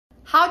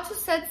how to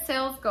set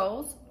sales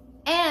goals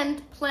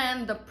and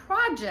plan the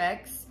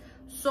projects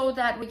so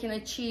that we can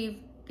achieve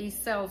these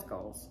sales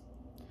goals.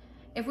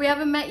 If we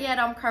haven't met yet,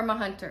 I'm Karma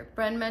Hunter,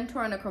 brand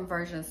mentor and a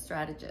conversion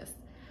strategist.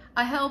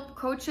 I help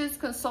coaches,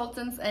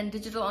 consultants, and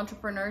digital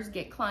entrepreneurs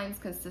get clients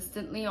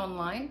consistently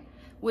online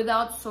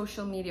without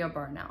social media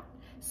burnout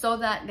so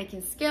that they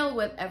can scale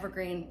with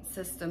Evergreen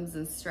systems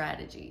and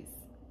strategies.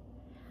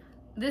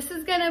 This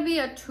is gonna be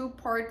a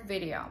two-part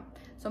video.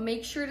 So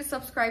make sure to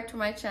subscribe to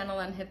my channel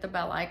and hit the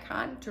bell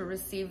icon to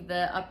receive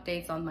the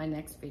updates on my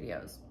next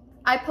videos.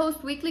 I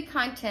post weekly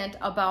content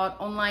about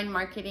online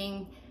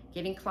marketing,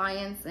 getting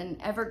clients, and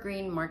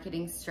evergreen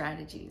marketing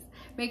strategies.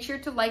 Make sure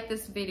to like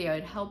this video.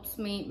 It helps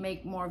me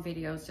make more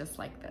videos just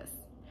like this.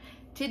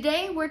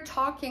 Today, we're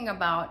talking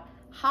about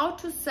how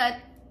to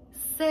set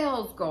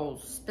sales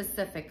goals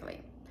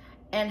specifically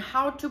and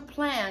how to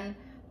plan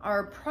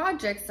our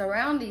projects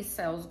around these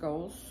sales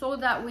goals so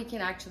that we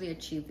can actually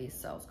achieve these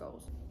sales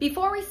goals.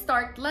 Before we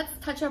start, let's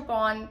touch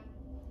upon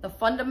the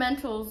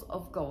fundamentals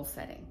of goal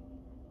setting,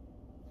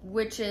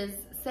 which is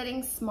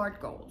setting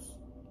SMART goals,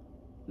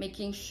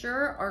 making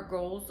sure our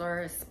goals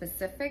are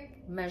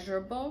specific,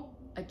 measurable,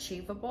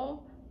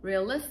 achievable,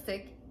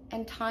 realistic,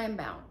 and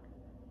time-bound.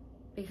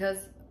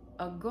 Because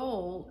a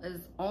goal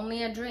is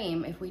only a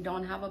dream if we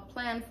don't have a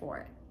plan for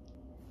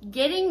it.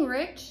 Getting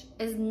rich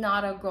is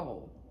not a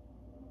goal.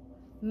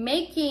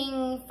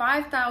 Making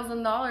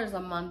 $5,000 a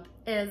month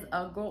is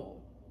a goal.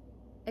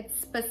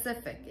 It's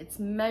specific, it's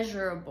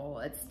measurable,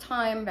 it's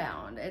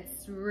time-bound,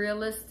 it's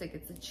realistic,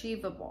 it's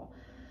achievable.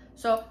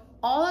 So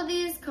all of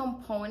these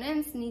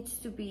components needs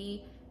to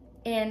be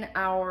in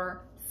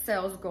our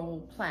sales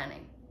goal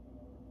planning.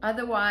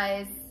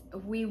 Otherwise,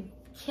 we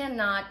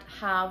cannot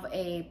have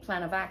a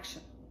plan of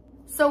action.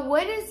 So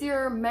what is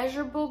your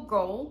measurable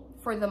goal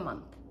for the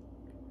month?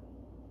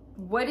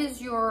 What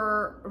is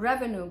your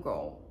revenue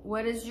goal?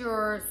 What is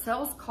your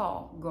sales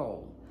call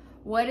goal?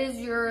 What is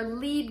your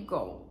lead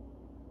goal?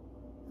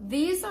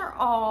 These are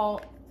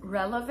all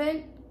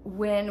relevant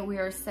when we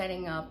are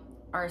setting up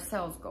our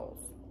sales goals.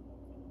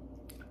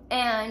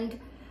 And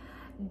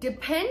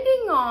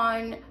depending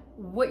on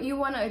what you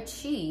want to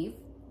achieve,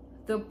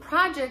 the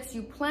projects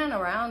you plan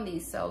around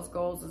these sales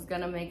goals is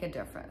going to make a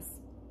difference.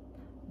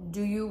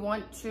 Do you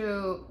want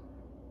to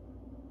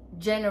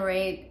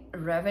generate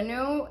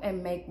revenue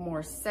and make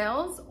more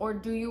sales, or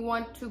do you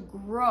want to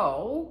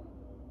grow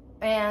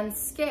and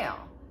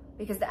scale?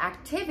 Because the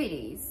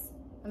activities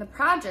and the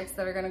projects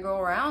that are going to go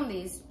around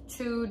these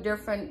two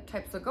different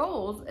types of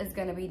goals is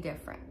going to be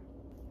different.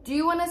 Do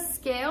you want to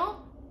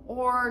scale,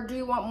 or do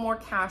you want more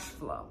cash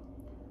flow?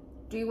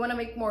 Do you want to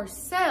make more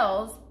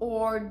sales,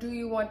 or do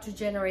you want to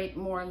generate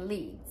more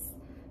leads?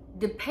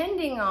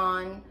 Depending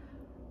on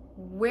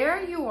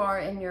where you are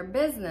in your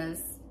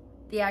business,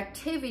 the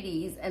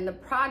activities and the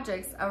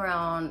projects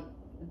around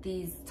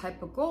these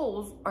type of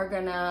goals are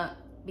going to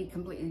be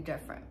completely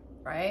different,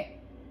 right?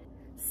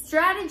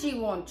 Strategy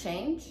won't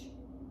change,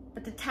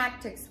 but the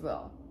tactics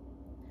will.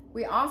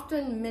 We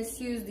often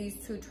misuse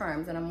these two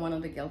terms, and I'm one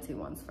of the guilty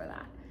ones for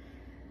that.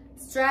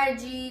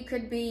 Strategy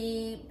could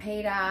be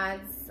paid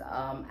ads,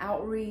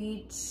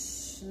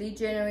 outreach, lead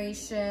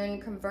generation,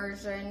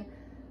 conversion,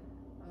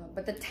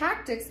 but the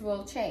tactics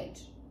will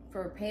change.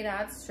 For paid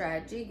ads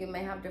strategy, you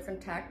may have different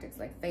tactics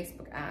like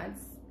Facebook ads,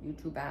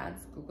 YouTube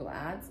ads, Google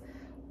ads.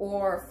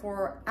 Or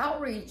for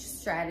outreach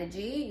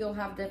strategy, you'll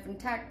have different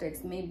tactics,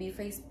 maybe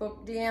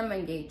Facebook DM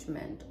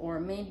engagement, or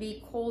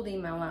maybe cold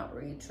email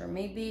outreach, or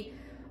maybe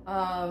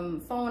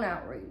phone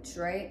outreach,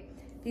 right?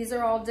 These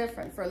are all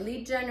different. For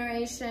lead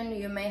generation,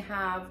 you may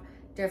have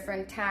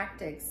different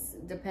tactics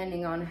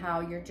depending on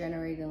how you're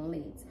generating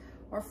leads.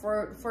 Or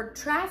for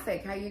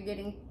traffic, how you're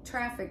getting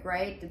traffic,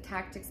 right? The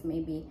tactics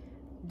may be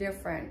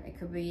different. It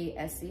could be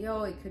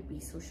SEO, it could be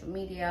social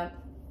media,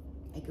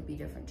 it could be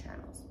different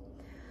channels.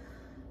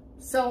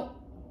 So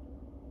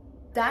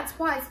that's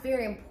why it's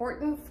very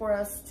important for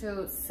us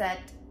to set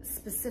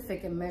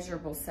specific and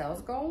measurable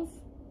sales goals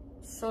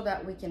so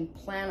that we can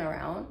plan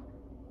around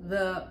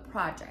the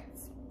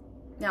projects.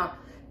 Now,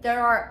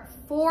 there are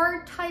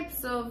 4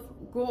 types of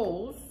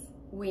goals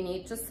we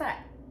need to set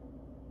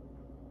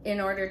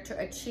in order to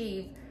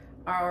achieve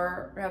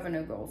our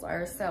revenue goals,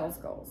 our sales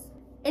goals.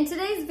 In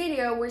today's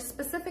video, we're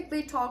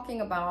specifically talking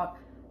about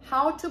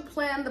how to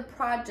plan the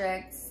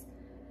projects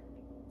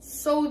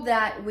so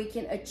that we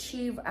can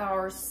achieve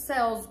our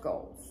sales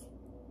goals.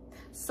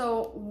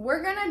 So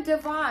we're gonna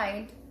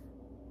divide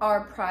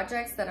our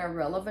projects that are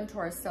relevant to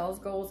our sales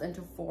goals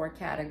into 4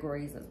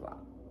 categories as well.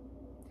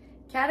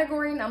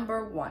 Category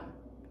number 1,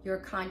 your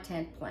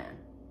content plan.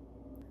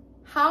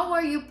 How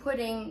are you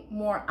putting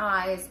more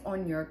eyes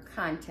on your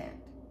content?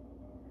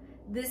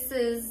 This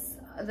is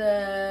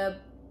the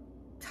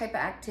type of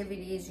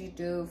activities you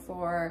do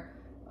for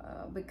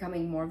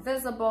becoming more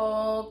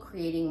visible,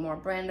 creating more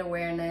brand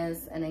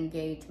awareness and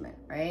engagement,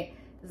 right?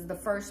 This is the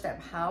first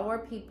step. How are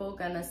people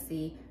gonna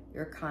see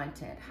your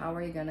content? How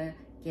are you gonna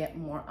get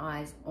more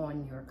eyes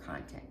on your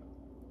content?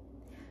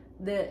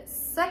 The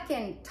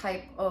second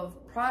type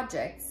of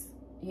projects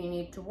you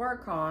need to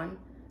work on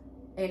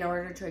in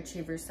order to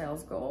achieve your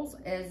sales goals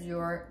is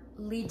your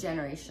lead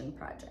generation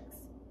projects.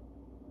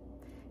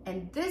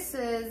 And this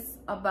is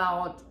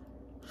about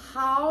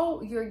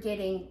how you're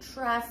getting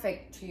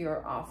traffic to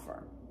your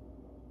offer.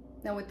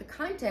 Now with the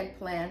content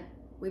plan,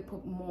 we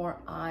put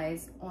more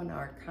eyes on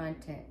our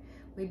content.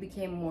 We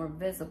became more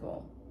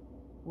visible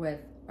with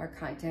our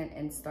content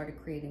and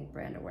started creating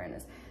brand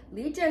awareness.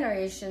 Lead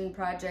generation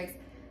projects,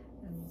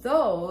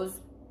 those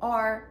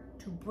are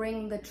to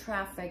bring the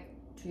traffic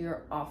to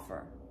your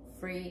offer,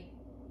 free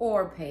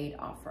or paid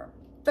offer.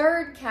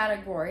 Third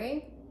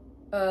category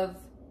of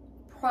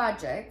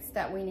projects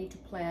that we need to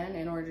plan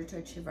in order to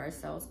achieve our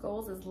sales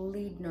goals is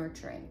lead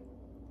nurturing.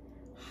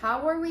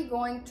 How are we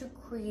going to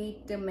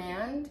create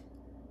demand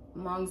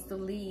amongst the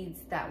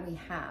leads that we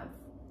have,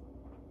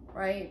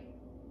 right?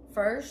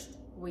 First,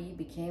 we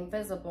became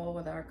visible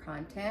with our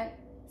content.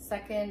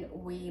 Second,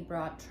 we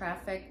brought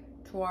traffic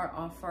to our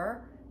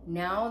offer.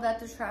 Now that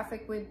the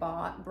traffic we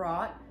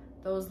brought,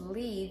 those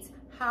leads,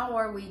 how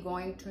are we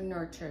going to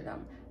nurture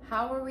them?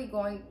 How are we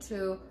going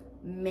to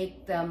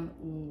make them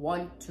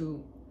want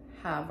to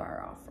have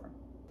our offer?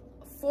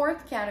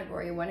 Fourth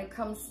category, when it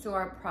comes to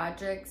our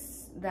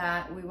projects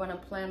that we want to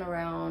plan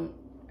around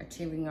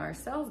achieving our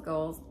sales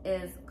goals,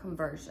 is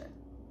conversion.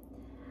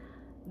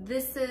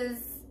 This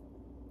is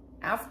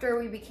after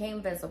we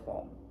became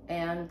visible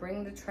and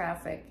bring the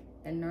traffic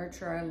and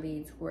nurture our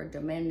leads who are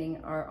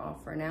demanding our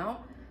offer.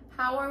 Now,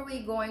 how are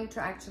we going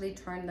to actually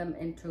turn them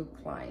into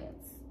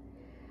clients?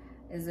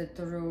 Is it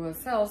through a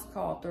sales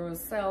call, through a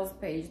sales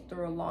page,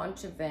 through a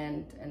launch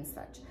event and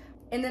such?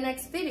 In the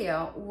next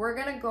video, we're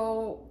gonna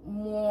go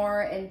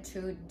more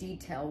into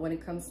detail when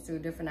it comes to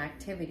different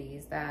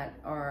activities that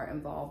are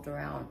involved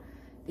around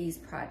these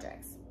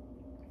projects.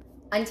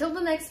 Until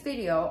the next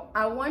video,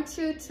 I want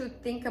you to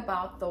think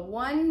about the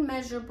one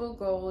measurable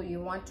goal you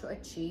want to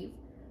achieve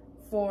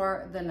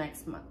for the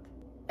next month.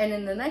 And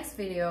in the next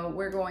video,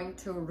 we're going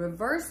to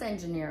reverse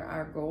engineer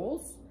our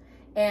goals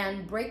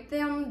and break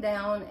them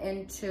down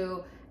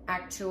into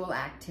actual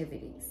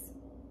activities.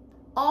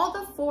 All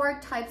the 4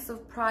 types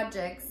of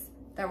projects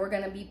that we're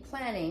going to be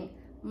planning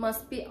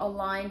must be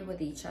aligned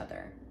with each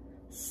other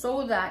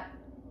so that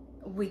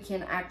we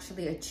can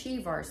actually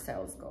achieve our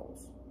sales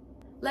goals.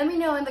 Let me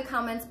know in the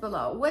comments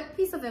below what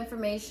piece of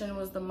information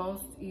was the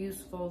most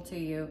useful to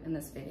you in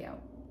this video.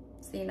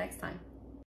 See you next time.